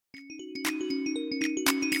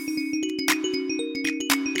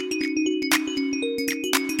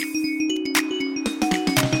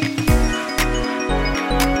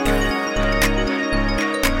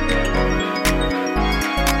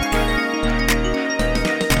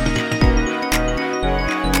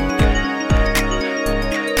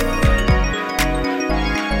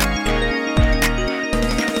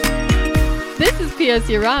Yes,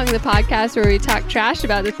 You're Wrong, the podcast where we talk trash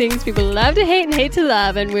about the things people love to hate and hate to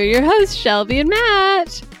love. And we're your hosts, Shelby and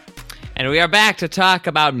Matt. And we are back to talk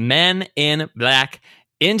about Men in Black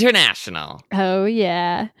International. Oh,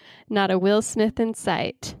 yeah. Not a Will Smith in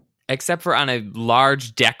sight. Except for on a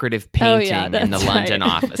large decorative painting in the London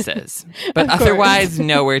offices. But otherwise,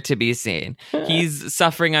 nowhere to be seen. He's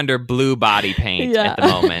suffering under blue body paint at the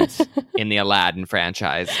moment in the Aladdin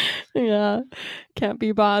franchise. Yeah, can't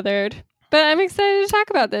be bothered. But I'm excited to talk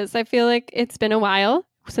about this. I feel like it's been a while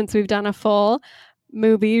since we've done a full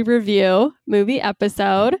movie review, movie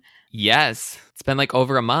episode. Yes, it's been like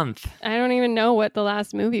over a month. I don't even know what the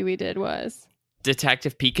last movie we did was.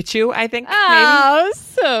 Detective Pikachu, I think. Oh, maybe?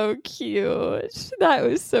 So cute. That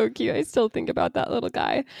was so cute. I still think about that little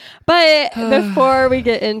guy. But before we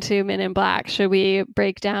get into Men in Black, should we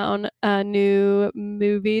break down a new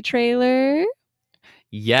movie trailer?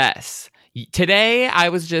 Yes. Today, I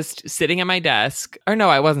was just sitting at my desk. Or no,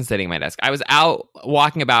 I wasn't sitting at my desk. I was out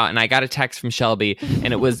walking about and I got a text from Shelby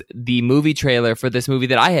and it was the movie trailer for this movie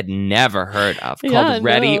that I had never heard of called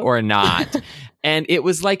Ready or Not. And it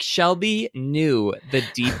was like Shelby knew the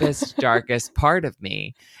deepest, darkest part of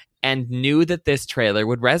me and knew that this trailer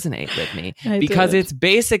would resonate with me because it's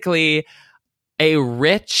basically a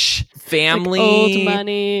rich family, like old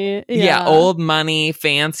money. Yeah, old money,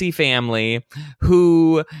 fancy family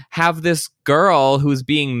who have this girl who's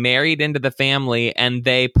being married into the family, and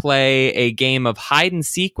they play a game of hide and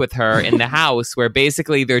seek with her in the house where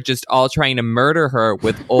basically they're just all trying to murder her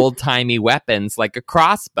with old-timey weapons like a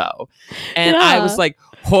crossbow. And I was like,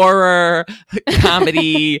 horror,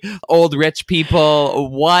 comedy, old rich people,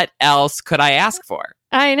 what else could I ask for?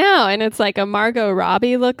 I know, and it's like a Margot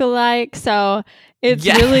Robbie lookalike, so it's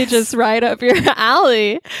really just right up your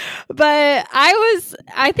alley. But I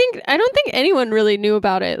don't think anyone really knew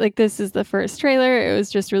about it. Like, this is the first trailer. It was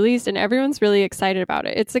just released, and everyone's really excited about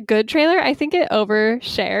it. It's a good trailer. I think it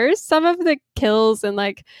overshares some of the kills and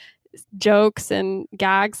like jokes and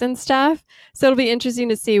gags and stuff. So it'll be interesting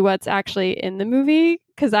to see what's actually in the movie,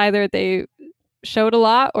 because either they showed a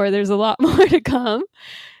lot or there's a lot more to come.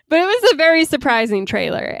 But it was a very surprising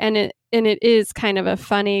trailer, and it is kind of a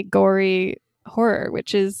funny, gory horror,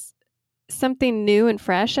 which is something new and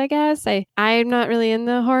fresh, I guess. I'm not really in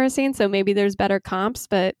the horror scene, so maybe there's better comps,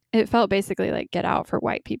 but it felt basically like Get Out for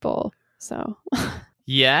white people. So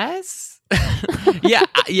yes. Yeah.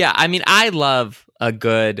 I mean, I love a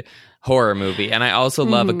good horror movie, and I also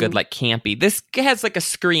love a good like campy. This has like a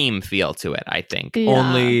Scream feel to it, I think. Yeah.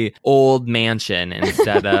 Only old mansion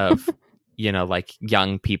instead of like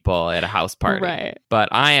young people at a house party. Right. But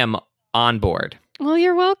I am on board. Well,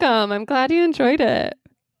 you're welcome. I'm glad you enjoyed it.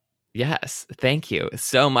 Yes. Thank you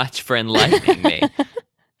so much for enlightening me.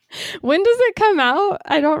 When does it come out?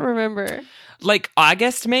 I don't remember. Like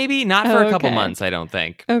August, maybe? Not for a couple months, I don't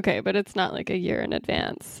think. Okay, but it's not like a year in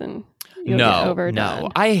advance and you'll get overdone.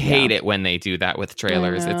 No. I hate it when they do that with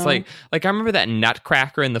trailers. It's like I remember that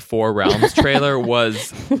Nutcracker in the Four Realms trailer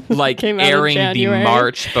was like airing the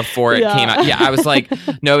March before it came out. Yeah, I was like,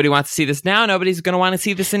 nobody wants to see this now. Nobody's going to want to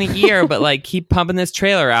see this in a year, but like keep pumping this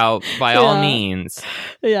trailer out by all means.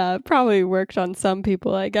 Yeah, it probably worked on some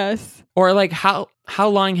people, I guess. Or like how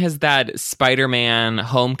long has that Spider-Man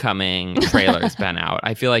Homecoming trailer's been out?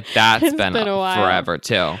 I feel like that's been a while. Forever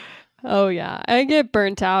too. Oh, yeah. I get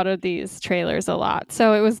burnt out of these trailers a lot.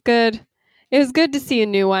 So it was good. It was good to see a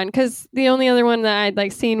new one, because the only other one that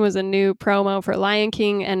I'd seen was a new promo for Lion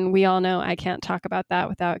King. And we all know I can't talk about that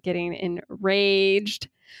without getting enraged.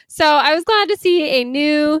 So I was glad to see a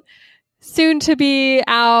new, soon to be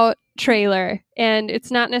out trailer. And it's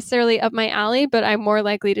not necessarily up my alley, but I'm more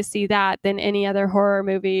likely to see that than any other horror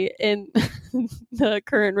movie in the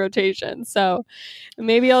current rotation. So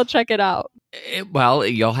maybe I'll check it out. Well,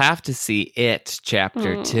 you'll have to see It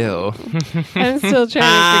Chapter 2. I'm still trying to figure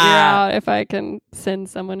out if I can send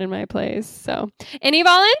someone in my place. So any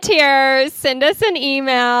volunteers, send us an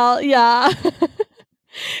email. Yeah.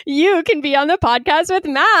 You can be on the podcast with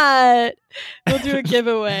Matt. We'll do a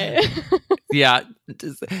giveaway. Yeah.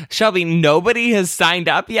 Shelby, nobody has signed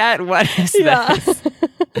up yet? What is this?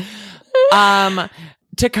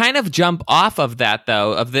 To kind of jump off of that,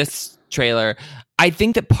 though, of this trailer, I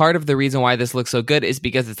think that part of the reason why this looks so good is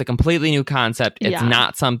because it's a completely new concept. It's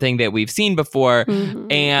not something that we've seen before.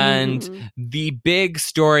 And the big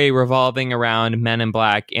story revolving around Men in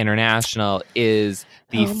Black International is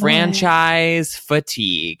the franchise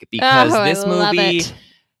fatigue. Because this movie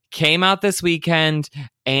came out this weekend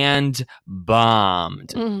and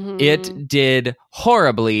bombed. It did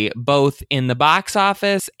horribly, both in the box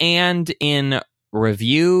office and in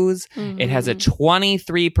reviews. It has a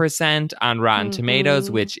 23% on Rotten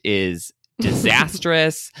Tomatoes, which is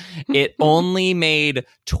disastrous. It only made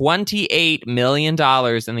 $28 million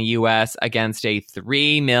in the US against a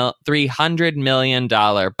 $300 million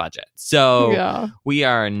budget. So we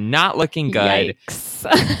are not looking good.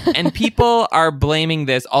 And people are blaming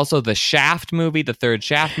this. Also, the Shaft movie, the third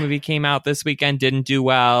Shaft movie came out this weekend, didn't do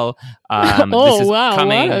well. This is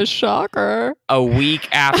coming what a shocker. A week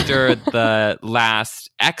after the last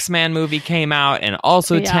X-Men movie came out and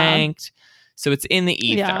also tanked. So it's in the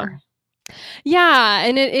ether. Yeah,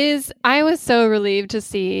 and it is. I was so relieved to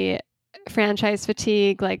see franchise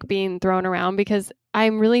fatigue like being thrown around, because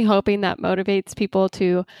I'm really hoping that motivates people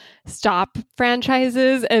to stop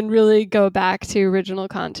franchises and really go back to original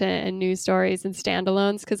content and new stories and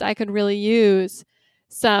standalones, because I could really use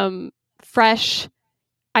some fresh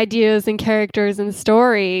ideas and characters and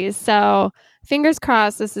stories. So fingers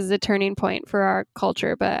crossed this is a turning point for our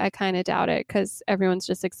culture, but I kind of doubt it, because everyone's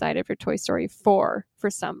just excited for Toy Story 4 for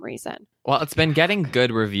some reason. Well, it's been getting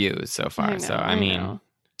good reviews so far.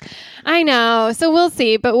 I know. So we'll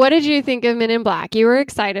see. But what did you think of Men in Black? You were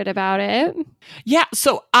excited about it. Yeah.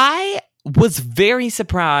 So I was very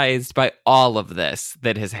surprised by all of this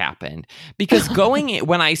that has happened, because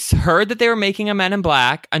when I heard that they were making a Men in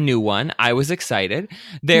Black, a new one, I was excited.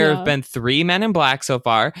 There have been 3 Men in Black so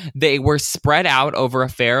far. They were spread out over a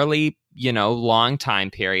fairly long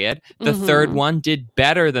time period. The third one did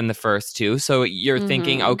better than the first 2. So you're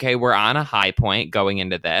thinking, okay, we're on a high point going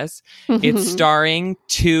into this. It's starring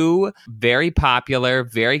 2 very popular,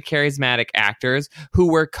 very charismatic actors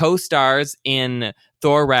who were co-stars in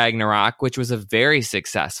Thor Ragnarok, which was a very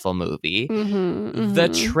successful movie. The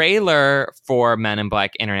trailer for Men in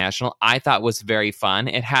Black International I thought was very fun.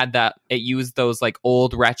 It used those like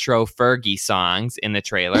old retro Fergie songs in the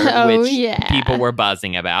trailer, which people were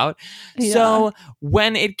buzzing about. So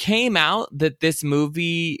when it came out that this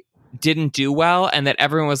movie didn't do well and that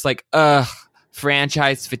everyone was like, ugh,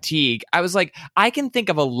 franchise fatigue, I was like, I can think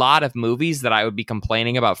of a lot of movies that I would be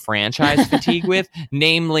complaining about franchise fatigue with,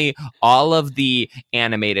 namely all of the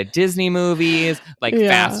animated Disney movies, like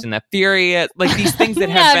Fast and the Furious, like these things that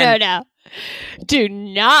have No. Do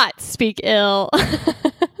not speak ill.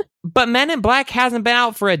 But Men in Black hasn't been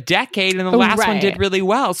out for a decade, and the last one did really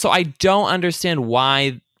well. So I don't understand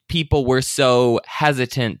why people were so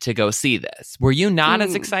hesitant to go see this. Were you not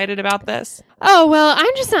as excited about this? Oh, well,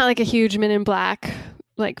 I'm just not like a huge Men in Black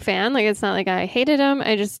fan. Like, it's not like I hated them.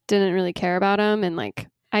 I just didn't really care about them. And like,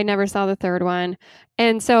 I never saw the third one.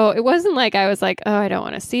 And so it wasn't like I was like, oh, I don't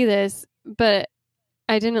want to see this. But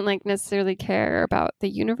I didn't like necessarily care about the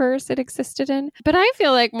universe it existed in. But I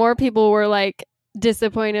feel like more people were like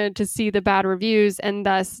disappointed to see the bad reviews and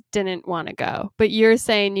thus didn't want to go. But you're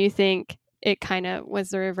saying you think it kind of was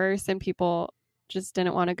the reverse and people just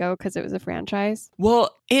didn't want to go because it was a franchise?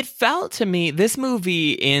 Well, it felt to me, this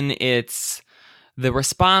movie in the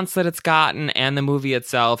response that it's gotten and the movie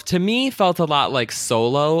itself, to me felt a lot like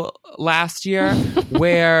Solo last year,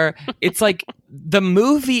 where it's like the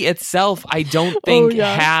movie itself, I don't think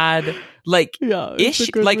had like like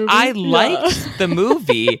movie. I liked the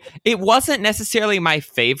movie. It wasn't necessarily my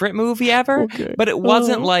favorite movie ever, but it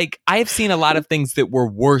wasn't like, I've seen a lot of things that were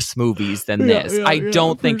worse movies than this. I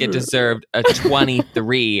don't think it deserved a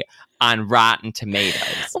 23 on Rotten Tomatoes.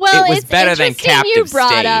 Well, it was better than Captive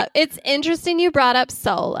State. It's interesting you brought up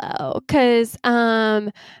Solo, because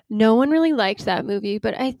no one really liked that movie,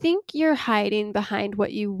 but I think you're hiding behind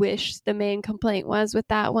what you wish the main complaint was with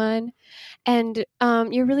that one. And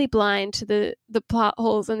you're really blind to the plot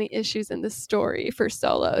holes and the issues in the story for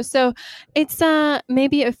Solo. So it's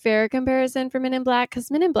maybe a fair comparison for Men in Black, because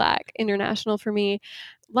Men in Black International for me,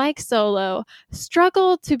 like Solo,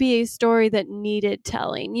 struggled to be a story that needed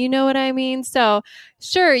telling. You know what I mean? So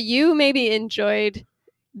sure, you maybe enjoyed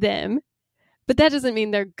them, but that doesn't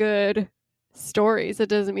mean they're good stories. It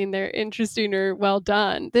doesn't mean they're interesting or well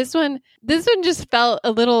done. This one just felt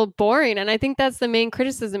a little boring, and I think that's the main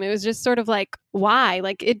criticism. It was just sort of like, why?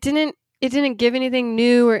 Like it didn't give anything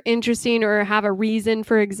new or interesting or have a reason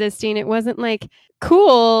for existing. It wasn't like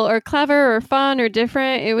cool or clever or fun or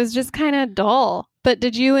different. It was just kind of dull. But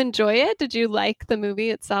did you enjoy it? Did you like the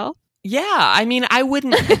movie itself? Yeah, I mean, I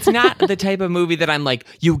wouldn't, it's not the type of movie that I'm like,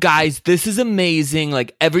 you guys, this is amazing.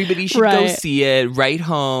 Like, everybody should go see it, write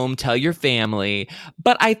home, tell your family.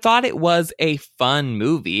 But I thought it was a fun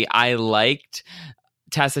movie. I liked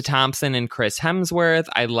Tessa Thompson and Chris Hemsworth.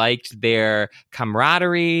 I liked their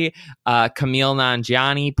camaraderie. Kumail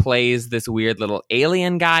Nanjiani plays this weird little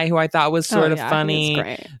alien guy who I thought was sort of funny.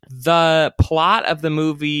 Great. The plot of the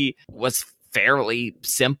movie was fairly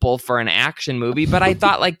simple for an action movie, but I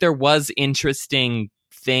thought like there was interesting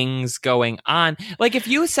things going on. Like if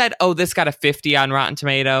you said, oh, this got a 50 on Rotten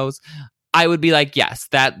Tomatoes, I would be like, yes,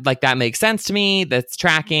 that makes sense to me. That's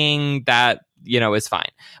tracking. That, is fine.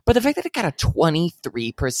 But the fact that it got a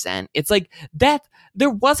 23%, it's like that. There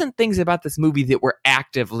wasn't things about this movie that were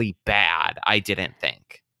actively bad, I didn't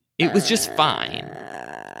think. It was just fine.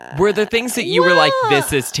 Were there things that you were like,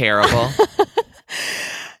 this is terrible?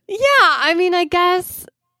 Yeah, I mean, I guess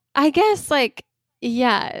like,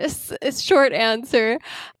 yes. Short answer.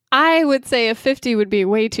 I would say a 50 would be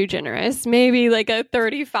way too generous. Maybe like a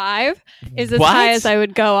 35 is as high as I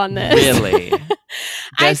would go on this. Really?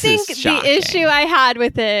 I think the issue I had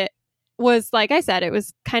with it was, like I said, it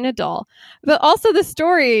was kind of dull. But also the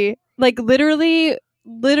story, like literally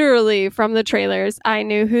from the trailers, I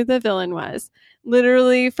knew who the villain was.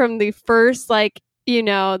 Literally from the first, like,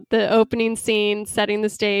 the opening scene setting the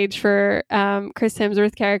stage for Chris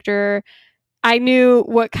Hemsworth character, I knew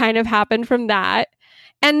what kind of happened from that.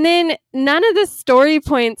 And then none of the story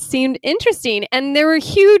points seemed interesting. And there were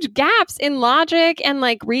huge gaps in logic and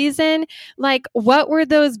like reason. Like, what were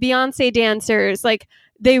those Beyonce dancers? Like,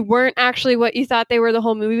 they weren't actually what you thought they were the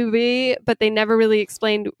whole movie, but they never really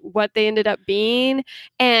explained what they ended up being.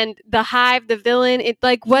 And the Hive, the villain, it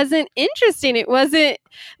like wasn't interesting. It wasn't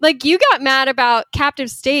like, you got mad about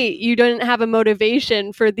Captive State. You didn't have a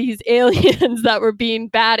motivation for these aliens that were being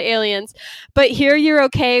bad aliens. But here you're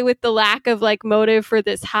okay with the lack of like motive for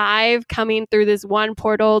this Hive coming through this one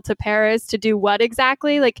portal to Paris to do what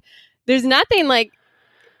exactly? Like, there's nothing like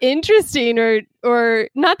interesting or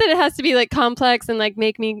not that it has to be like complex and like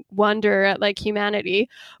make me wonder at like humanity,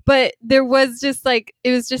 but there was just like, it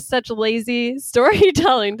was just such lazy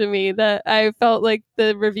storytelling to me that I felt like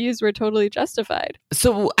the reviews were totally justified.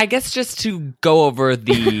 So I guess just to go over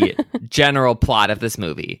the general plot of this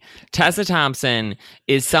movie, Tessa Thompson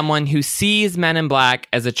is someone who sees Men in Black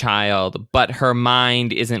as a child, but her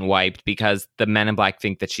mind isn't wiped because the Men in Black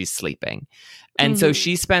think that she's sleeping. And so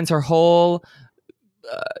she spends her whole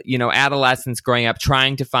adolescence growing up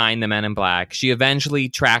trying to find the Men in Black. She eventually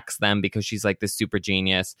tracks them because she's like this super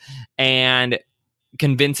genius and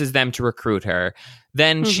convinces them to recruit her.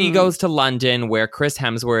 Then she goes to London where Chris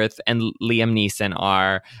Hemsworth and Liam Neeson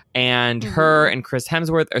are, and her and Chris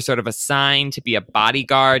Hemsworth are sort of assigned to be a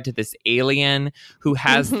bodyguard to this alien who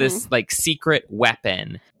has this like secret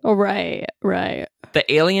weapon. Oh, right. The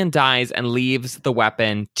alien dies and leaves the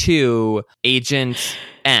weapon to Agent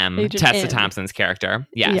M, Tessa Thompson's character.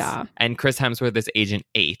 Yes. Yeah. And Chris Hemsworth is Agent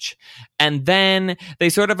H. And then they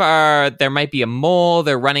sort of there might be a mole.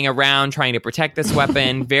 They're running around trying to protect this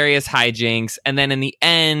weapon, various hijinks. And then in the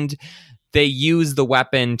end, they use the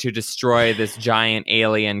weapon to destroy this giant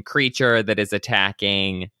alien creature that is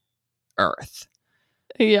attacking Earth.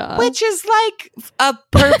 Yeah. Which is like a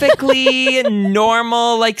perfectly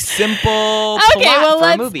normal, like simple plot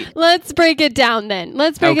for a movie. Let's break it down then.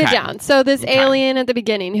 Let's break it down. So this alien at the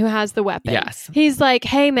beginning who has the weapon. Yes. He's like,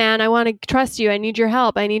 hey man, I want to trust you. I need your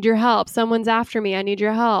help. Someone's after me. I need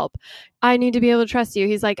your help. I need to be able to trust you.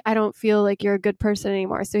 He's like, I don't feel like you're a good person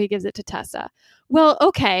anymore. So he gives it to Tessa. Well,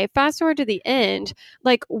 okay. Fast forward to the end.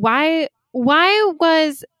 Like, why were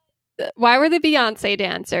the Beyonce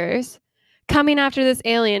dancers coming after this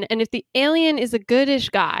alien? And if the alien is a goodish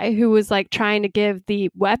guy who was like trying to give the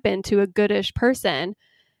weapon to a goodish person,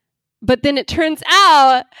 but then it turns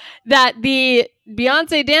out that the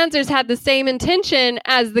Beyonce dancers had the same intention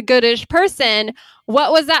as the goodish person,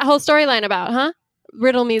 what was that whole storyline about, huh?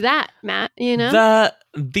 Riddle me that, Matt,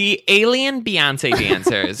 The alien Beyonce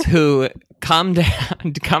dancers who come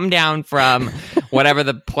down from whatever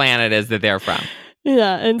the planet is that they're from.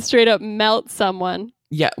 Yeah, and straight up melt someone.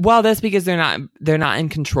 Yeah, well, that's because they're not in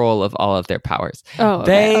control of all of their powers. Oh,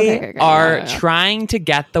 okay. They are trying to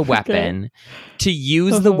get the weapon to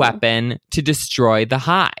use the weapon to destroy the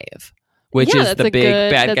Hive, which is the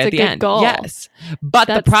big bad guy at the end. Goal. Yes, but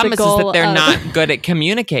the problem is that they're not good at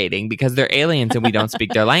communicating because they're aliens and we don't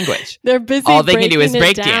speak their language. They're busy. All they can do is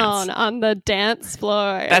break down dance on the dance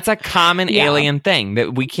floor. That's a common alien thing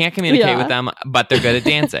that we can't communicate with them, but they're good at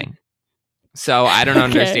dancing. So I don't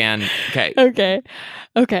understand. Okay.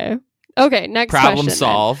 Next problem question,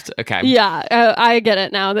 solved. Then. Okay. Yeah, I get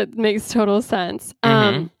it now. That makes total sense.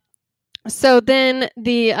 So then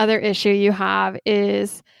the other issue you have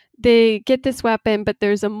is they get this weapon, but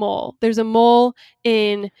there's a mole. There's a mole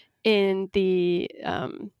in the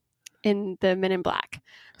Men in Black.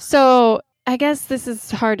 So I guess this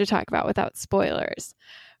is hard to talk about without spoilers.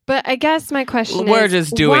 But I guess my question We're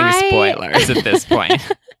just doing spoilers at this point.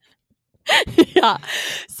 Yeah.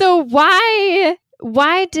 So why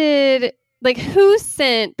did, like, who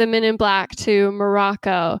sent the Men in Black to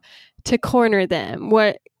Morocco to corner them?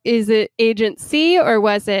 What is it, Agent C, or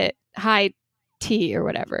was it High T or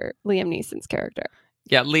whatever, Liam Neeson's character?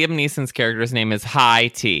 Yeah, Liam Neeson's character's name is High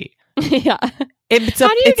T. Yeah. It's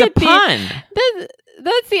a pun.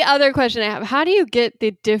 That's the other question I have. How do you get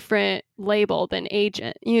the different label than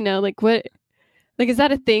agent? You know, like what? Like, is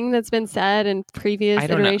that a thing that's been said in previous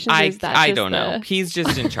iterations? I don't know. He's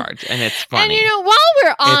just in charge, and it's funny. And while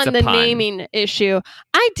we're on the naming issue,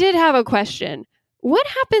 I did have a question. What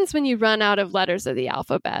happens when you run out of letters of the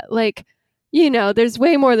alphabet? Like, there's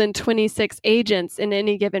way more than 26 agents in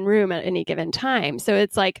any given room at any given time. So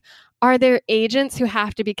it's like, are there agents who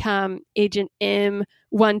have to become Agent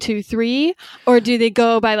M123, or do they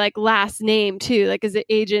go by like last name too? Like, is it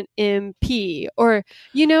Agent MP, or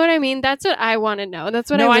you know what I mean? That's what I want to know. That's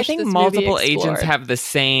what I think multiple agents have the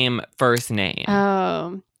same first name.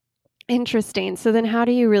 Oh, interesting. So then, how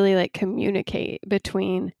do you really like communicate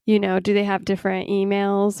between? Do they have different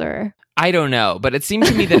emails or? I don't know, but it seemed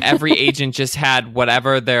to me that every agent just had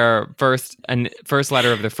whatever their first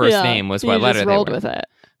letter of their first name was. What letter they were. Rolled with it.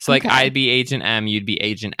 So like I'd be Agent M, you'd be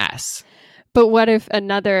Agent S. But what if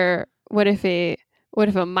a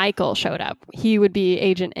Michael showed up? He would be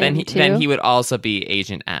Agent M too. Then he would also be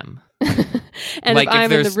Agent M. And like if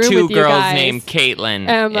there's two girls named Caitlin, and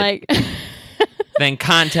I'm like, then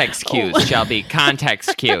context cues shall be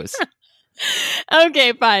context cues.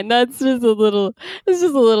 Okay, fine. That's just a little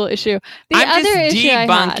issue. I'm just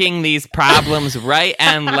debunking these problems right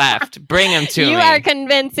and left. Bring them to me. You are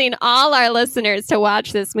convincing all our listeners to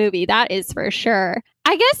watch this movie. That is for sure.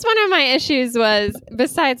 I guess one of my issues was,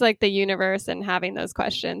 besides like the universe and having those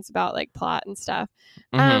questions about like plot and stuff,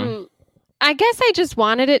 I guess I just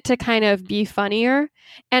wanted it to kind of be funnier.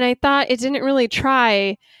 And I thought it didn't really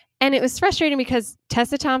try. And it was frustrating because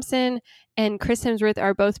Tessa Thompson and Chris Hemsworth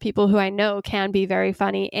are both people who I know can be very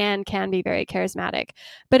funny and can be very charismatic.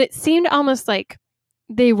 But it seemed almost like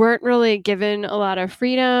they weren't really given a lot of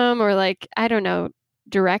freedom or like, I don't know,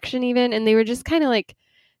 direction even. And they were just kind of like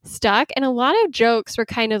stuck. And a lot of jokes were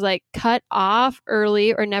kind of like cut off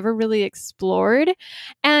early or never really explored.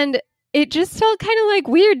 And it just felt kind of like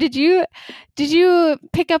weird. Did you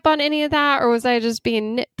pick up on any of that, or was I just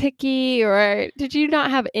being nitpicky, or did you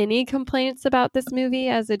not have any complaints about this movie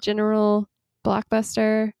as a general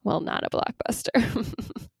blockbuster? Well, not a blockbuster.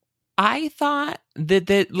 I thought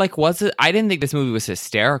that like, was it? I didn't think this movie was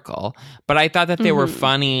hysterical, but I thought that there were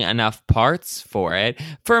funny enough parts for it.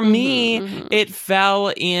 For me, it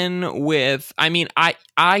fell in with. I mean,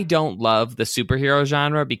 I don't love the superhero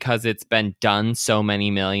genre because it's been done so many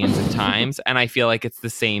millions of times, and I feel like it's the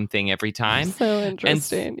same thing every time. So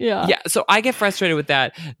interesting, yeah. So I get frustrated with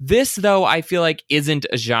that. This, though, I feel like isn't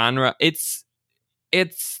a genre. It's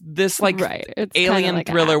this like it's alien like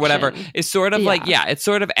thriller, whatever. It's sort of like, it's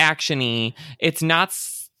sort of action-y. It's not,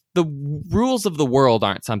 the rules of the world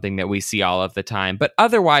aren't something that we see all of the time. But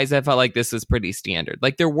otherwise, I felt like this was pretty standard.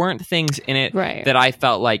 Like there weren't things in it that I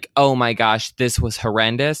felt like, oh my gosh, this was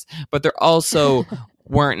horrendous. But there also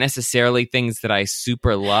weren't necessarily things that I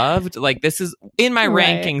super loved. Like this is, in my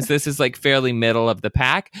rankings, this is like fairly middle of the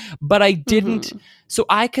pack. But I didn't, so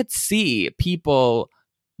I could see people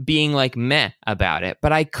being like meh about it,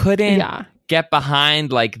 but I couldn't get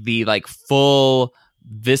behind like the like full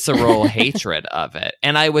visceral hatred of it.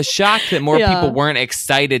 And I was shocked that more people weren't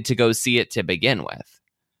excited to go see it to begin with.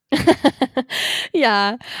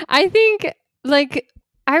 Yeah. I think like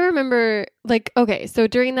I remember like, okay, so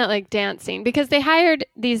during that like dance scene, because they hired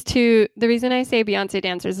these two, the reason I say Beyonce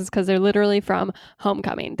dancers is because they're literally from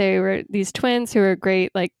Homecoming. They were these twins who are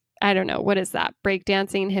great, like, I don't know, what is that?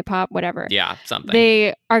 Breakdancing, hip hop, whatever. Yeah, something.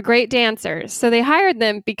 They are great dancers. So they hired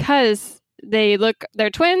them because they're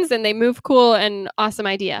twins and they move cool, and awesome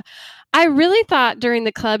idea. I really thought during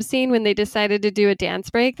the club scene when they decided to do a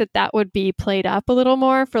dance break that would be played up a little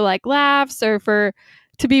more for like laughs or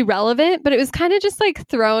to be relevant, but it was kind of just like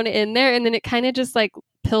thrown in there, and then it kind of just like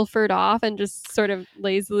pilfered off and just sort of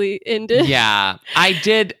lazily ended. Yeah, I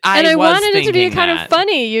did. I wanted it to be kind of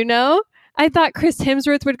funny, you know? I thought Chris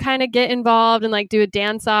Hemsworth would kind of get involved and like do a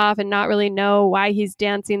dance off and not really know why he's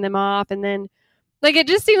dancing them off. And then like, it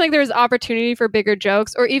just seemed like there was opportunity for bigger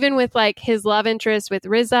jokes, or even with like his love interest with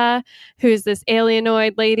Riza, who's this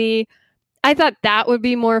alienoid lady. I thought that would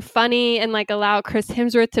be more funny and like allow Chris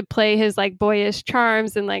Hemsworth to play his like boyish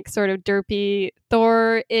charms and like sort of derpy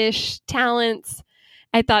Thor-ish talents.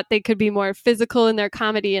 I thought they could be more physical in their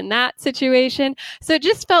comedy in that situation. So it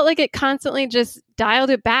just felt like it constantly just dialed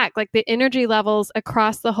it back. Like the energy levels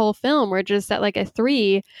across the whole film were just at like a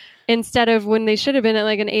 3 instead of when they should have been at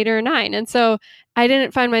like an 8 or a 9. And so I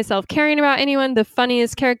didn't find myself caring about anyone. The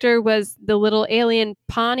funniest character was the little alien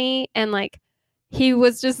Pawnee, and like he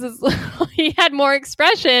was just he had more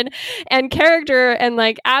expression and character and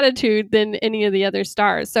like attitude than any of the other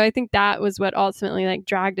stars. So I think that was what ultimately like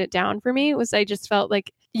dragged it down for me. Was I just felt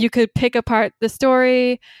like you could pick apart the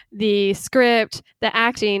story, the script, the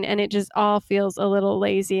acting, and it just all feels a little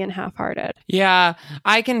lazy and half-hearted. Yeah,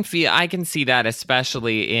 I can see that,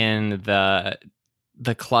 especially in the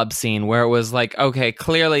club scene where it was like, okay,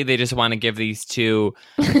 clearly they just want to give these two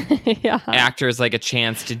actors like a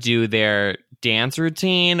chance to do their dance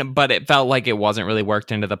routine, but it felt like it wasn't really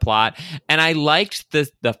worked into the plot. And I liked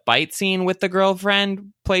the fight scene with the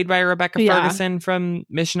girlfriend played by Rebecca Ferguson from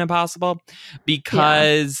Mission Impossible,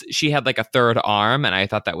 because she had like a third arm, and I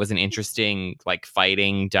thought that was an interesting like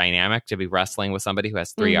fighting dynamic to be wrestling with somebody who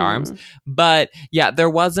has three arms. But yeah,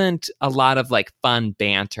 there wasn't a lot of like fun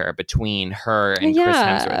banter between her and Chris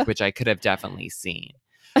Hemsworth, which I could have definitely seen.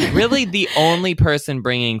 Really, the only person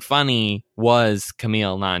bringing funny was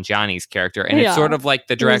Kumail Nanjiani's character. And it's sort of like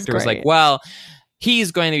the director was like, well,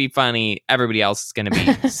 he's going to be funny. Everybody else is going to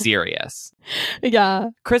be serious.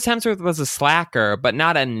 Yeah. Chris Hemsworth was a slacker, but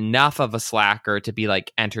not enough of a slacker to be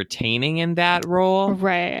like entertaining in that role.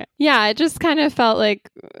 Right. Yeah. It just kind of felt like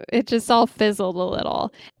it just all fizzled a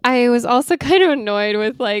little. I was also kind of annoyed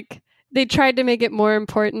with like, they tried to make it more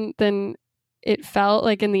important than it felt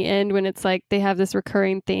like in the end, when it's like they have this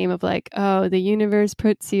recurring theme of like, oh, the universe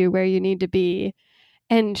puts you where you need to be.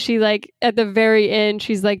 And she like at the very end,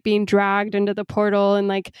 she's like being dragged into the portal, and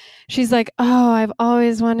like she's like, oh, I've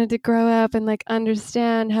always wanted to grow up and like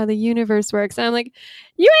understand how the universe works. And I'm like,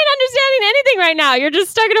 you ain't understanding anything right now. You're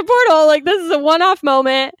just stuck in a portal. Like, this is a one-off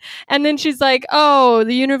moment. And then she's like, oh,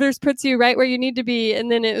 the universe puts you right where you need to be.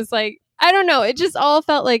 And then it was like, I don't know. It just all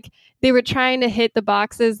felt like they were trying to hit the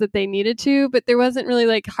boxes that they needed to, but there wasn't really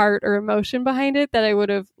like heart or emotion behind it that I would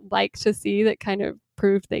have liked to see that kind of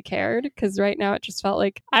proved they cared. Because right now it just felt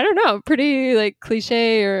like, I don't know, pretty like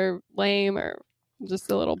cliche or lame or just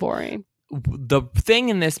a little boring. The thing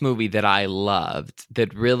in this movie that I loved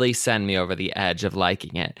that really sent me over the edge of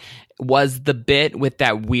liking it was the bit with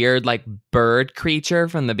that weird like bird creature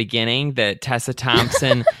from the beginning that Tessa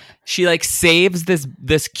Thompson she like saves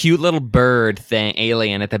this cute little bird thing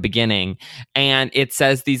alien at the beginning, and it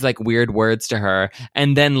says these like weird words to her,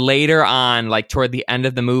 and then later on, like toward the end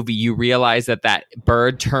of the movie, you realize that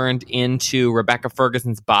bird turned into Rebecca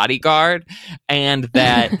Ferguson's bodyguard, and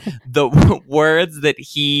that the words that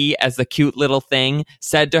he as the cute little thing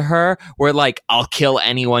said to her were like, I'll kill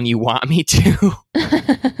anyone you want me to.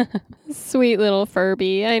 Sweet little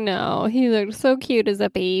Furby. I know. He looked so cute as a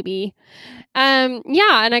baby. Yeah,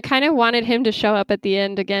 and I kind of wanted him to show up at the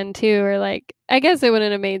end again too, or like, I guess it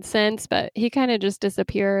wouldn't have made sense, but he kind of just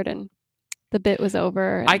disappeared and the bit was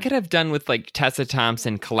over. I could have done with like Tessa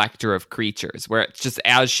Thompson, Collector of Creatures, where it's just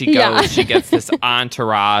as she goes, she gets this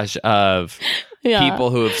entourage of people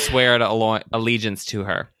who have sweared allegiance to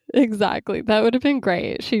her. Exactly. That would have been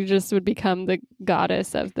great. She just would become the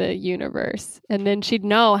goddess of the universe. And then she'd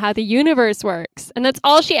know how the universe works. And that's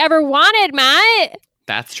all she ever wanted, Matt.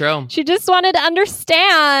 That's true. She just wanted to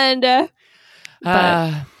understand.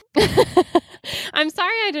 But I'm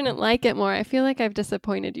sorry I didn't like it more. I feel like I've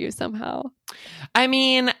disappointed you somehow. I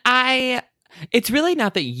mean, it's really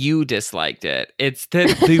not that you disliked it. It's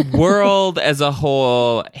that the world as a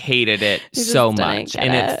whole hated it so much.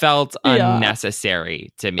 And it felt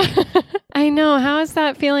unnecessary to me. I know. How is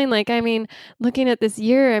that feeling like? I mean, looking at this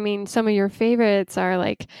year, I mean, some of your favorites are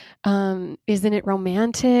like, Isn't It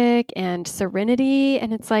Romantic and Serenity?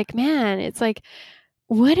 And it's like, man, it's like,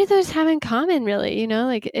 what do those have in common, really? You know,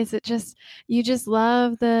 like, is it just, you just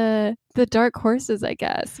love the dark horses, I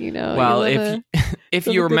guess, you know? Well, if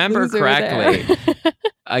you remember correctly,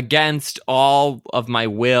 against all of my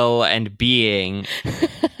will and being,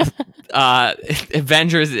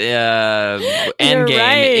 Avengers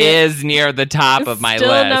Endgame is near the top of my list.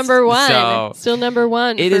 Still number one. So still number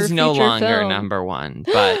one. It is no longer number one,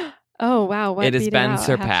 but oh wow, it has been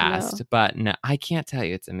surpassed. But no, I can't tell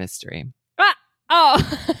you. It's a mystery.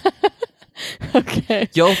 Oh. Okay.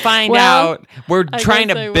 You'll find out. We're trying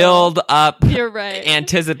to build up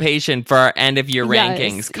anticipation for our end of year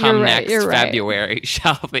rankings come next February,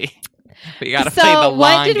 shall we? We got to play the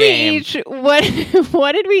long game.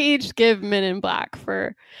 What did we each give Men in Black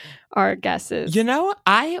for our guesses? You know,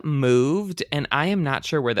 I moved and I am not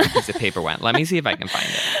sure where that piece of paper went. Let me see if I can find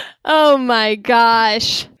it. Oh my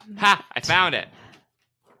gosh. Ha, I found it.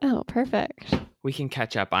 Oh, perfect. We can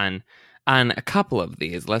catch up on a couple of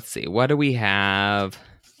these. Let's see. What do we have?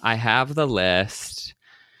 I have the list.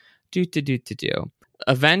 Do.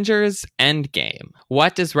 Avengers Endgame.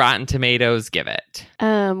 What does Rotten Tomatoes give it?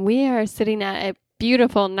 We are sitting at a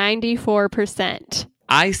beautiful 94%.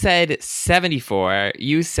 I said 74.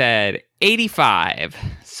 You said 85.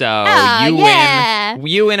 So win.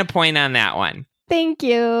 You win a point on that one. Thank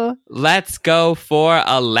you. Let's go for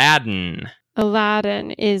Aladdin.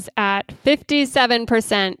 Aladdin is at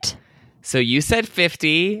 57%. So you said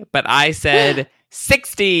 50, but I said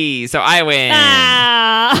 60. So I win.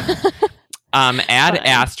 Ad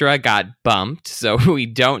Astra got bumped, so we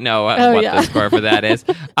don't know what the score for that is.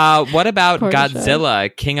 What about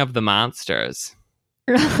Godzilla, King of the Monsters?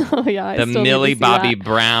 Oh, yeah. The Millie Bobby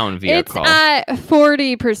Brown vehicle. It's at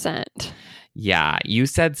 40%. Yeah, you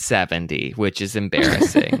said 70, which is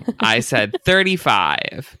embarrassing. I said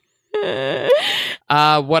 35.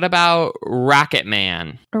 What about Rocket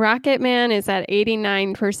Man? Rocket Man is at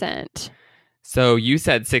 89%. So you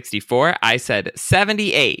said 64. I said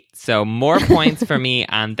 78. So more points for me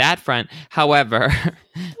on that front. However,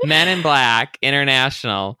 Men in Black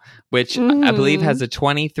International, which I believe has a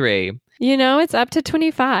 23. You know, it's up to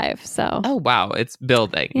 25, so... Oh, wow. It's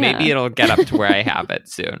building. Yeah. Maybe it'll get up to where I have it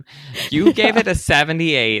soon. You gave it a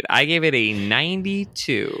 78. I gave it a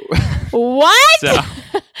 92. What? So.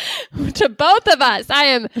 To both of us. I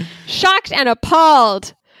am shocked and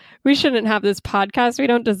appalled. We shouldn't have this podcast. We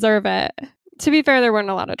don't deserve it. To be fair, there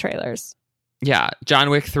weren't a lot of trailers. Yeah.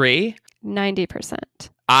 John Wick 3? 90%.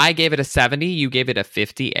 I gave it a 70. You gave it a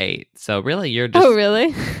 58. So really, you're just... Oh,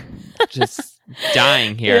 really? just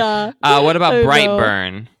dying here. Yeah. What about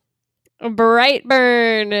Brightburn?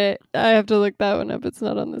 Brightburn. I have to look that one up. It's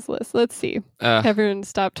not on this list. Let's see. Everyone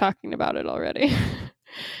stop talking about it already.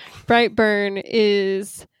 Brightburn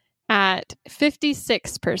is at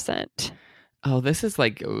 56%. Oh, this is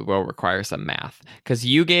will require some math because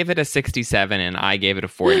you gave it a 67 and I gave it a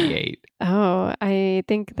 48. Oh, I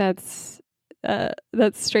think that's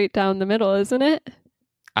straight down the middle, isn't it?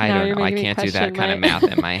 I don't know. I can't do that kind of math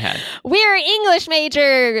in my head. We're English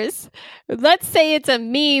majors. Let's say it's a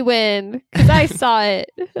me win because I saw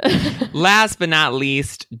it. Last but not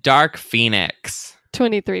least, Dark Phoenix.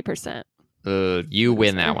 23%. You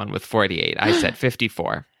win that one with 48. I said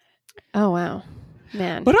 54. Oh, wow.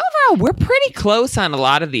 Man. But overall, we're pretty close on a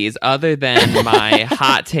lot of these other than my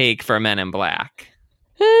hot take for Men in Black.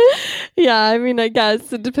 Yeah, I mean, I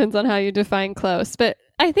guess it depends on how you define close. But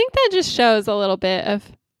I think that just shows a little bit of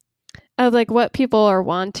what people are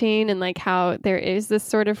wanting and how there is this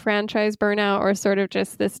sort of franchise burnout or sort of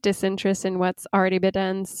just this disinterest in what's already been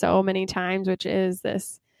done so many times, which is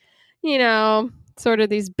this, sort of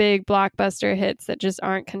these big blockbuster hits that just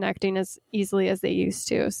aren't connecting as easily as they used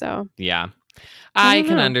to. So yeah, I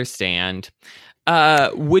can understand.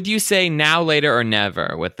 Would you say now, later, or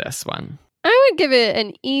never with this one? I would give it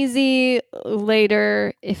an easy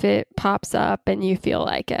later if it pops up and you feel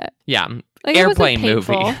like it. Yeah, airplane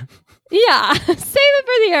movie. Yeah, save it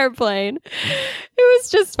for the airplane. It was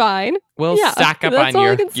just fine. We'll stack up on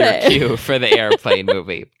your queue for the airplane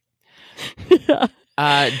movie. Yeah.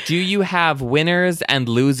 Do you have winners and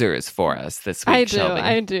losers for us this week, Shelby?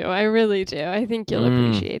 I do. I really do. I think you'll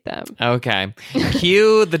appreciate them. Okay.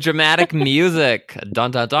 Cue the dramatic music. Dun,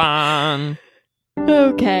 dun, dun.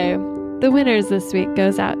 Okay. The winners this week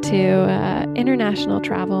goes out to international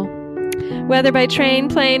travel. Whether by train,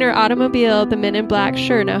 plane, or automobile, the Men in Black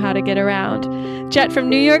sure know how to get around. Jet from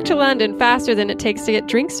New York to London faster than it takes to get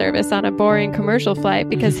drink service on a boring commercial flight,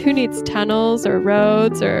 because who needs tunnels or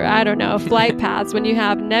roads or, I don't know, flight paths when you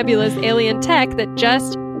have nebulous alien tech that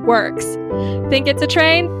just works? Think it's a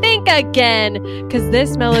train? Think again, because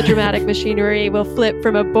this melodramatic machinery will flip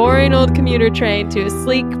from a boring old commuter train to a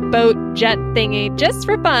sleek boat jet thingy just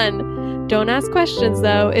for fun. Don't ask questions,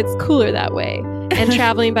 though. It's cooler that way. And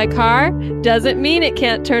traveling by car doesn't mean it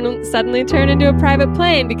can't suddenly turn into a private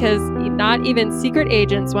plane, because not even secret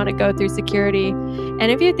agents want to go through security. And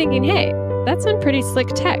if you're thinking, hey, that's some pretty slick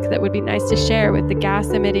tech that would be nice to share with the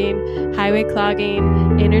gas-emitting,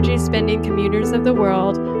 highway-clogging, energy-spending commuters of the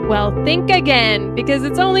world, well, think again, because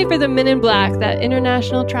it's only for the Men in Black that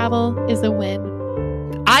international travel is a win.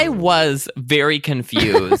 I was very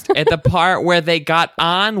confused at the part where they got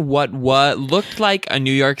on what looked like a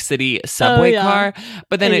New York City subway car,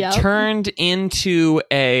 but then it turned into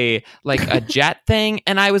a jet thing.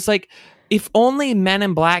 And I was like, if only Men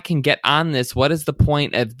in Black can get on this, what is the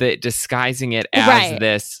point of disguising it as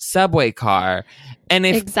this subway car? And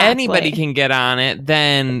if anybody can get on it,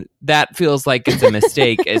 then that feels like it's a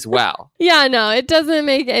mistake as well. Yeah, no, it doesn't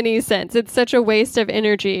make any sense. It's such a waste of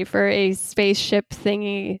energy for a spaceship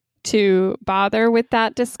thingy to bother with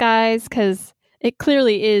that disguise, because it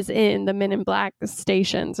clearly is in the Men in Black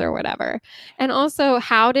stations or whatever. And also,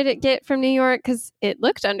 how did it get from New York? Because it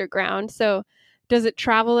looked underground. So does it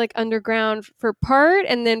travel like underground for part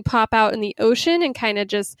and then pop out in the ocean and kind of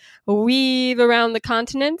just weave around the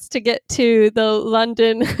continents to get to the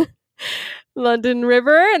London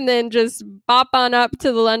River and then just bop on up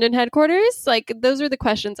to the London headquarters? Like, those were the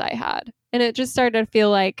questions I had. And it just started to feel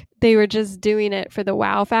like they were just doing it for the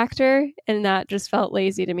wow factor, and that just felt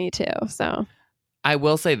lazy to me too. So I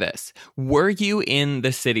will say this. Were you in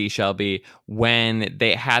the city, Shelby, when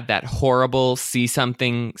they had that horrible see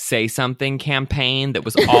something, say something campaign that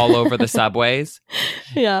was all over the subways?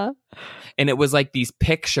 Yeah. And it was like these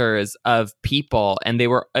pictures of people, and it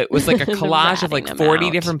was like a collage of like 40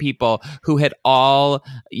 different people who had all,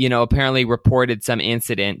 apparently reported some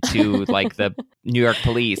incident to like the New York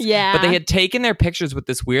police. Yeah. But they had taken their pictures with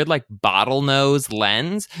this weird like bottlenose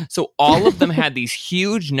lens. So all of them had these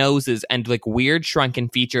huge noses and like weird shrunken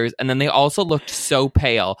features. And then they also looked so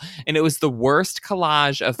pale. And it was the worst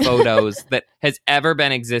collage of photos that has ever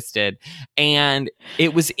been existed. And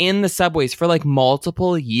it was in the subways for like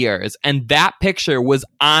multiple years. And that picture was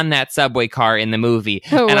on that subway car in the movie.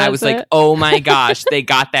 And I was like, oh my gosh, they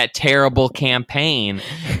got that terrible campaign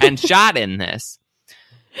and shot in this.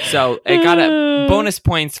 So it got a bonus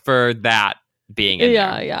points for that being in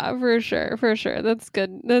there. Yeah, for sure. That's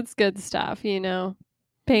good. That's good stuff,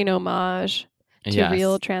 paying homage to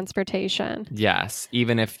real transportation. Yes,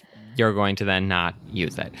 even if you're going to then not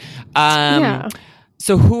use it.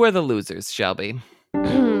 So who are the losers, Shelby?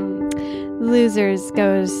 Losers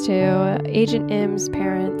goes to Agent M's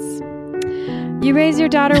parents. You raise your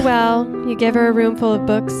daughter well. You give her a room full of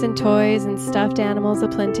books and toys and stuffed animals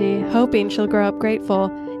aplenty, hoping she'll grow up grateful.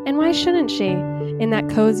 And why shouldn't she? In that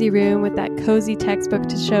cozy room with that cozy textbook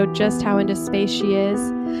to show just how into space she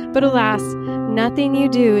is. But alas, nothing you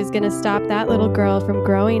do is going to stop that little girl from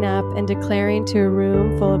growing up and declaring to a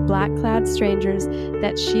room full of black-clad strangers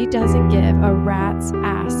that she doesn't give a rat's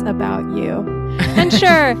ass about you. And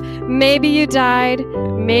sure, maybe you died.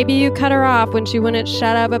 Maybe you cut her off when she wouldn't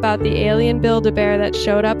shut up about the alien Build-A-Bear that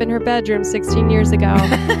showed up in her bedroom 16 years ago.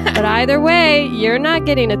 But either way, you're not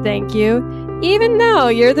getting a thank you. Even though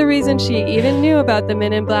you're the reason she even knew about the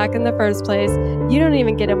Men in Black in the first place, you don't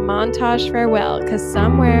even get a montage farewell because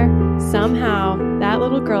somewhere, somehow, that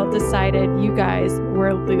little girl decided you guys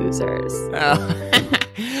were losers. Oh.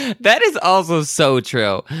 That is also so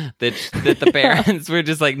true that the parents were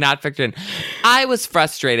just like not picturing. I was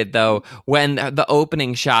frustrated though when the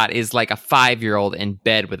opening shot is like a 5-year-old in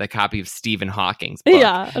bed with a copy of Stephen Hawking's book.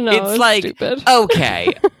 Yeah, no, it's like stupid.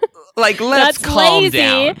 Okay. Like, let's calm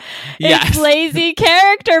down. Yes. It's lazy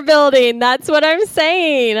character building. That's what I'm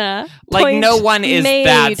saying. Like, Point no one is made.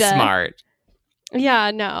 that smart.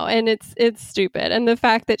 Yeah, no. And it's stupid. And the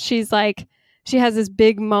fact that she's like, she has this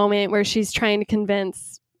big moment where she's trying to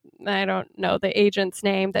convince, I don't know the agent's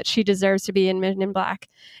name, that she deserves to be in Men in Black.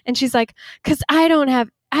 And she's like, because I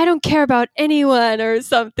don't care about anyone, or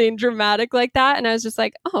something dramatic like that. And I was just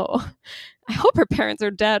like, oh, I hope her parents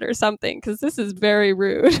are dead or something, because this is very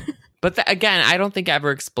rude. But again, I don't think ever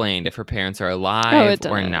explained if her parents are alive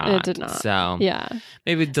or not. It did not. So yeah,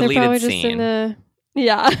 maybe deleted scene.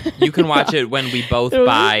 You can watch it when we both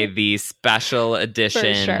buy the special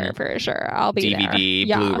edition. For sure. I'll be DVD,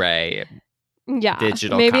 there. Blu-ray. Yeah,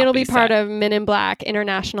 digital. Maybe it'll be part of Men in Black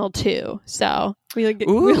International 2. So we'll get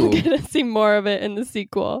to see more of it in the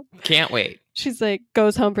sequel. Can't wait. She's like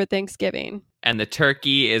goes home for Thanksgiving, and the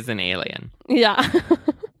turkey is an alien. Yeah.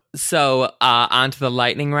 So on to the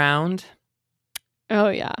lightning round. Oh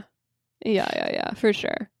yeah, for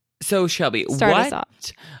sure. So Shelby, Start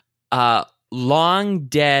us what long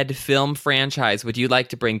dead film franchise would you like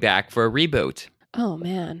to bring back for a reboot? Oh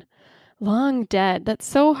man. Long dead. That's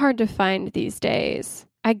so hard to find these days.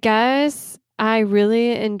 I guess I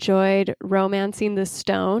really enjoyed Romancing the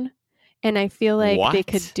Stone, and I feel like they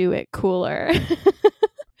could do it cooler.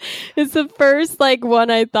 It's the first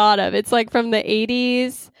one I thought of. It's like from the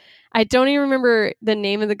 80s. I don't even remember the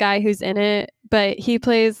name of the guy who's in it, but he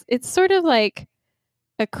plays, it's sort of like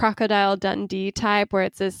a Crocodile Dundee type where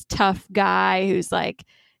it's this tough guy who's like,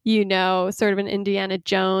 sort of an Indiana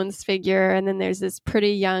Jones figure. And then there's this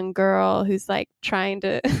pretty young girl who's like trying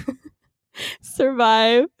to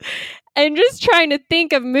survive. And just trying to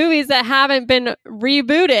think of movies that haven't been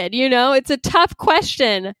rebooted. It's a tough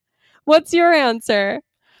question. What's your answer?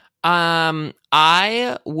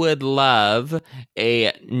 I would love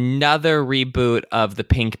another reboot of the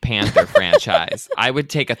Pink Panther franchise. I would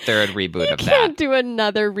take a third reboot of that. You can't do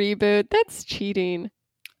another reboot. That's cheating.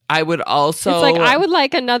 I would also... It's like, I would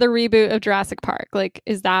like another reboot of Jurassic Park. Like,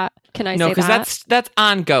 is that... Can I say that? No, because that's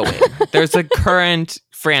ongoing. There's a current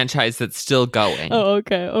franchise that's still going. Oh,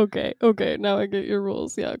 okay. Now I get your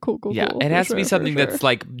rules. Yeah, cool. Yeah, cool. it has to be something that's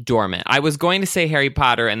like dormant. I was going to say Harry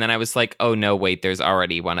Potter, and then I was like, oh no, wait, there's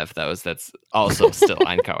already one of those that's also still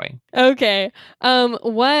ongoing. Okay.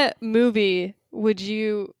 What movie would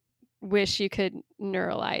you wish you could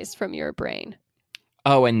neuralize from your brain?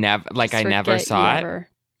 Oh, and I never saw it.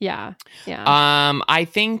 Yeah. I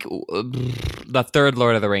think the third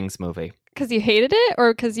Lord of the Rings movie. Because you hated it,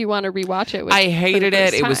 or because you want to rewatch it? I hated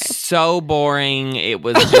it. It was so boring. It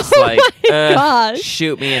was just like,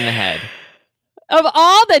 shoot me in the head. Of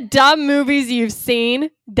all the dumb movies you've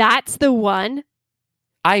seen, that's the one.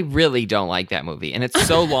 I really don't like that movie, and it's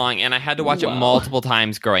so long, and I had to watch it multiple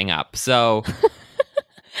times growing up. So,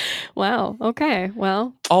 wow. Okay.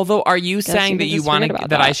 Well, although, are you saying that you want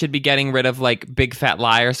that I should be getting rid of like Big Fat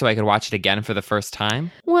Liar so I could watch it again for the first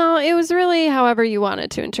time? Well, it was really however you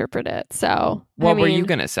wanted to interpret it. So, what were you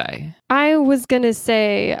gonna say? I was gonna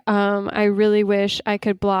say, I really wish I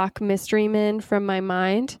could block Mystery Men from my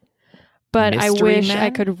mind, but I wish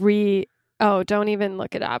I could Oh, don't even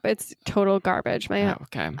look it up. It's total garbage. My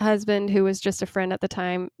husband, who was just a friend at the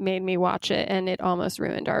time, made me watch it, and it almost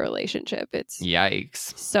ruined our relationship. It's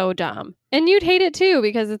yikes, so dumb. And you'd hate it too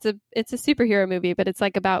because it's a superhero movie, but it's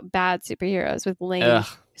like about bad superheroes with lame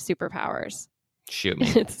superpowers. Shoot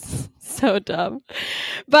me. It's so dumb.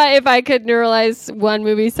 But if I could neuralize one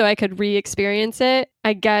movie so I could re-experience it,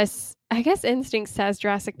 I guess instinct says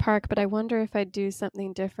Jurassic Park, but I wonder if I'd do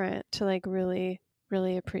something different to like really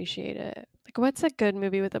appreciate it. Like, what's a good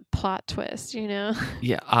movie with a plot twist, you know?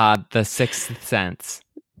 Yeah, The Sixth Sense.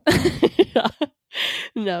 Yeah.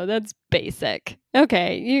 No, that's basic.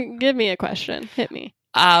 Okay, you give me a question. Hit me.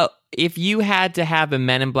 If you had to have a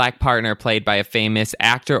Men in Black partner played by a famous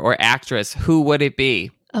actor or actress, who would it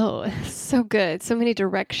be? Oh, so good. So many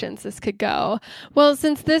directions this could go. Well,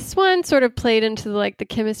 since this one sort of played into like the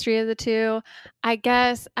chemistry of the two, I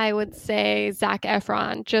guess I would say Zac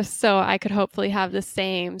Efron, just so I could hopefully have the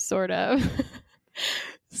same sort of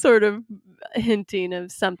hinting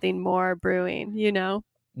of something more brewing, you know?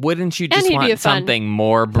 Wouldn't you just want something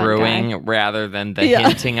more brewing rather than the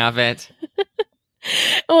hinting of it?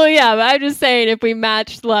 Well, yeah, but I'm just saying if we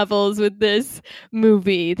matched levels with this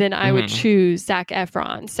movie, then I would choose Zac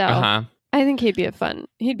Efron. So I think he'd be a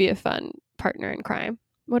fun partner in crime.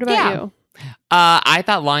 What about you? I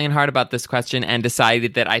thought long and hard about this question and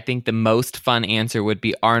decided that I think the most fun answer would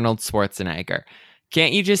be Arnold Schwarzenegger.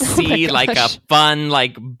 Can't you just see like a fun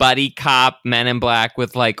like buddy cop Men in Black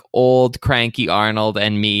with like old cranky Arnold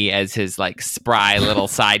and me as his like spry little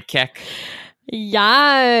sidekick?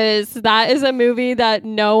 Yes, that is a movie that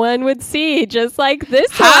no one would see, just like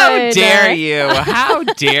this one. How dare you? How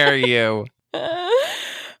dare you?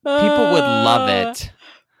 People would love it.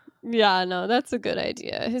 Yeah, no, that's a good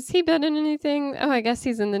idea. Has he been in anything? Oh, I guess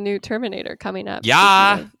he's in the new Terminator coming up.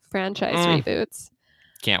 Yeah. Franchise reboots.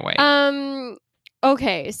 Can't wait.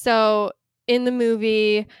 Okay, so in the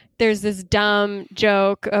movie, there's this dumb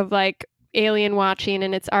joke of like alien watching,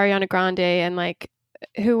 and it's Ariana Grande and like,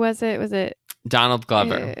 who was it? Was it Donald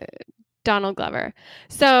Glover? Donald Glover.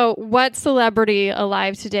 So what celebrity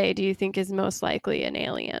alive today do you think is most likely an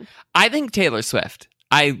alien? I think Taylor Swift.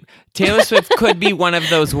 Taylor Swift could be one of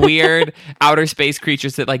those weird outer space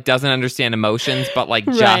creatures that like doesn't understand emotions, but like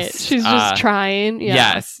she's just trying.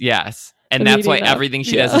 Yeah. Yes. And that's why everything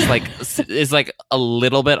she does is like a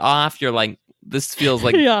little bit off. You're like, this feels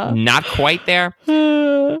like not quite there.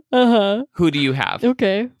 Who do you have?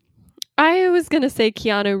 Okay. I was gonna say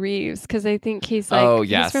Keanu Reeves because I think he's like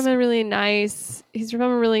he's from a really nice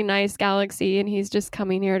galaxy, and he's just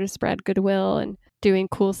coming here to spread goodwill and doing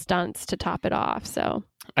cool stunts to top it off. So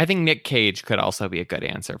I think Nick Cage could also be a good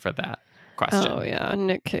answer for that question. Oh yeah,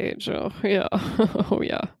 Nick Cage. Oh yeah, oh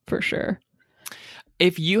yeah, for sure.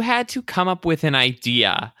 If you had to come up with an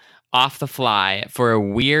idea off the fly for a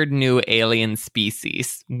weird new alien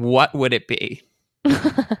species, what would it be?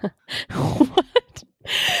 What?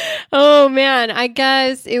 Oh man, I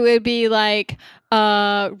guess it would be like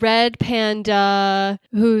a red panda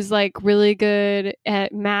who's like really good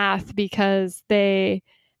at math because I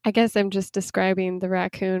guess I'm just describing the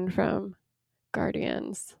raccoon from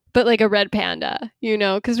Guardians. But like a red panda, you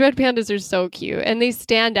know, because red pandas are so cute and they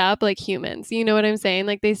stand up like humans. You know what I'm saying?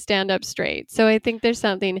 Like they stand up straight. So I think there's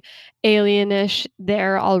something alienish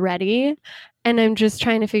there already. And I'm just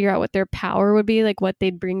trying to figure out what their power would be, like what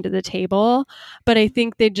they'd bring to the table. But I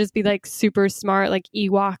think they'd just be like super smart, like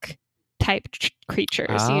Ewok type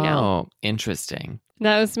creatures, you know? Oh, interesting.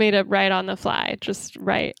 That was made up right on the fly, just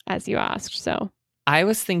right as you asked. So I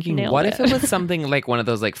was thinking, what if it was something like one of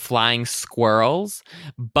those like flying squirrels,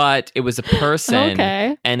 but it was a person,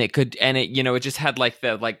 and it just had like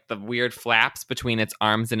the weird flaps between its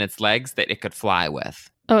arms and its legs that it could fly with.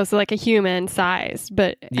 Oh, so like a human size,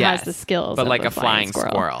 but has the skills, but of like a flying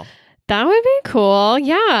squirrel. That would be cool.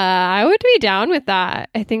 Yeah, I would be down with that.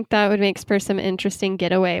 I think that would make for some interesting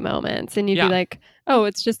getaway moments, and you'd be like, oh,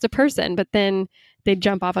 it's just a person, but then they'd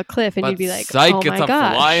jump off a cliff and you'd be like, oh my gosh, it's a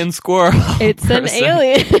flying squirrel. It's an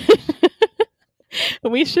alien.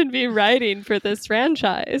 We should be writing for this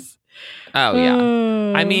franchise. Oh, yeah.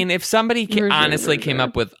 I mean, if somebody honestly came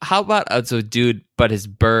up with, how about a dude, but his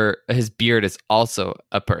beard is also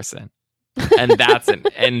a person? And that's an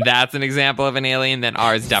example of an alien, then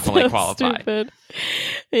ours definitely qualified. Stupid.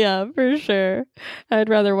 Yeah, for sure. I'd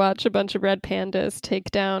rather watch a bunch of red pandas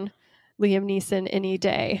take down Liam Neeson any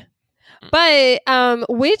day. But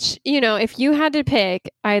which, if you had to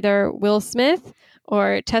pick either Will Smith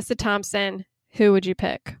or Tessa Thompson, who would you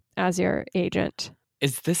pick as your agent?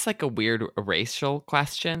 Is this like a weird racial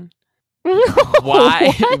question? No,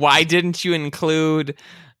 Why didn't you include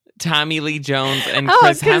Tommy Lee Jones and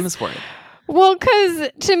Chris Hemsworth? Well, because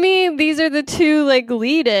to me, these are the two like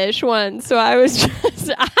lead-ish ones. So I was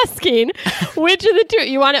just asking, which of the two?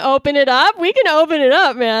 You want to open it up? We can open it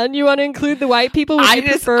up, man. You want to include the white people? Would you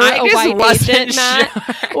prefer a white agent, Matt? Sure.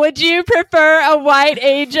 Would you prefer a white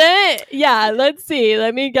agent? Yeah, let's see.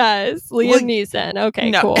 Let me guess. Liam Neeson.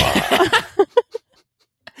 Okay, cool.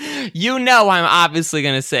 I'm obviously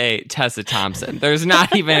going to say Tessa Thompson. There's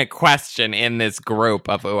not even a question in this group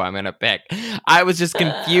of who I'm going to pick. I was just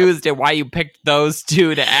confused at why you picked those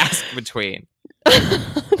two to ask between. They're like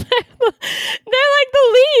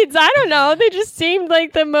the leads. I don't know. They just seemed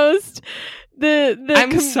like the most... The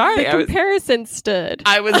comparison stood.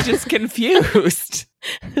 I was just confused.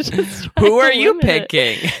 Who are you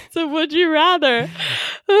picking? So would you rather?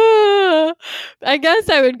 I guess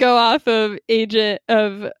I would go off of agent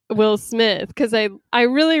of Will Smith because I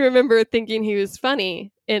really remember thinking he was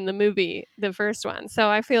funny in the movie, the first one. So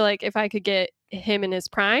I feel like if I could get him in his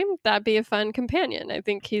prime, that'd be a fun companion. I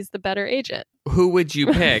think he's the better agent. Who would you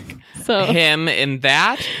pick? Him in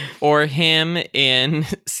that or him in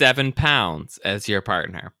 7 Pounds as your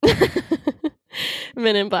partner?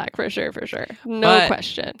 Men in Black, for sure. No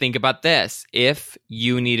question. Think about this. If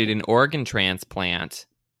you needed an organ transplant,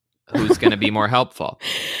 who's going to be more helpful?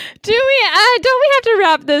 Don't we have to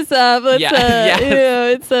wrap this up?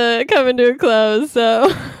 It's coming to a close, so...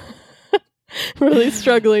 Really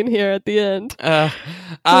struggling here at the end.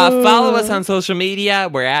 Follow us on social media.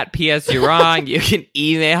 We're at PS You're Wrong. You can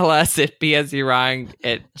email us at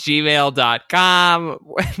psyou'rewrong@gmail.com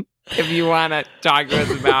if you want to talk to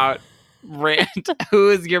us about who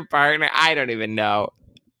is your partner. I don't even know.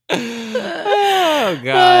 Oh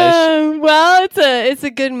gosh. Well, it's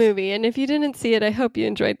a good movie, and if you didn't see it, I hope you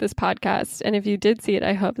enjoyed this podcast. And if you did see it,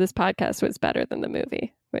 I hope this podcast was better than the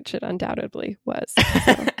movie, which it undoubtedly was.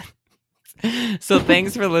 So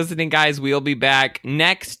thanks for listening, guys. We'll be back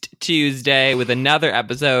next Tuesday with another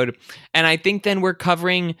episode. And I think then we're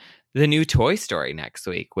covering the new Toy Story next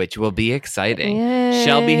week, which will be exciting. Yay.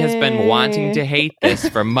 Shelby has been wanting to hate this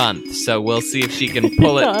for months, so we'll see if she can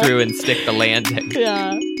pull it through and stick the landing.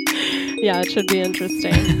 Yeah, it should be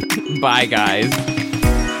interesting. Bye, guys.